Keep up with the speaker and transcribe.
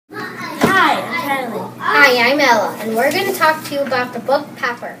Kylie. Hi, I'm Ella, and we're going to talk to you about the book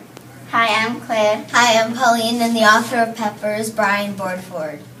Pepper. Hi, I'm Claire. Hi, I'm Pauline, and the author of Pepper is Brian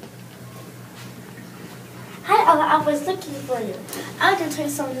Boardford. Hi, Ella. I was looking for you. I'm going to tell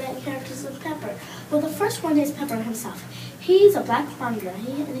you some main characters of Pepper. Well, the first one is Pepper himself. He's a black farmer,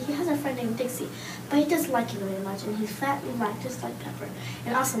 and he has a friend named Dixie, but he doesn't like him very much, and he's fat and black just like Pepper,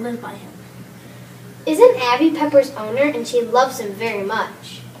 and also lives by him. Isn't Abby Pepper's owner, and she loves him very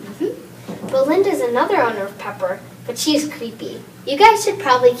much? Belinda's another owner of Pepper, but she's creepy. You guys should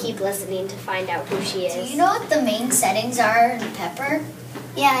probably keep listening to find out who she is. Do you know what the main settings are in Pepper?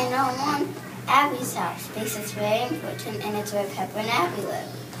 Yeah, I know one. Abby's house, because it's very important, and it's where Pepper and Abby live.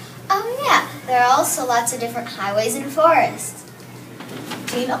 Oh yeah, there are also lots of different highways and forests.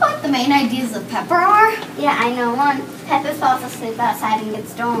 Do you know what the main ideas of Pepper are? Yeah, I know one. Pepper falls asleep outside and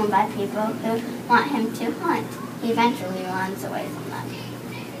gets stolen by people who want him to hunt. He eventually runs away from them.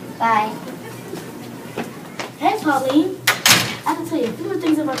 Bye. Hey, Pauline. I can tell you a few more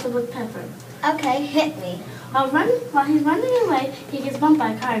things about the book Pepper. Okay, hit me. While he's running away, he gets bumped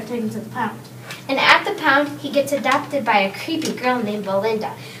by a car and taken to the pound. And at the pound, he gets adopted by a creepy girl named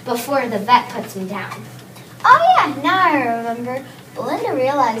Belinda before the vet puts him down. Oh yeah, now I remember. Belinda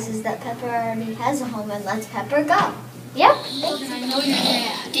realizes that Pepper already has a home and lets Pepper go. Yep.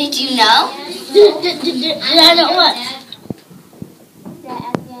 Did you know? Did I know what? That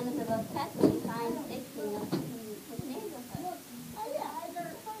at the end of the book, Pepper finds Dixie in his neighborhood.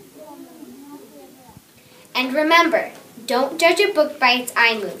 And remember, don't judge a book by its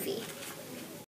iMovie.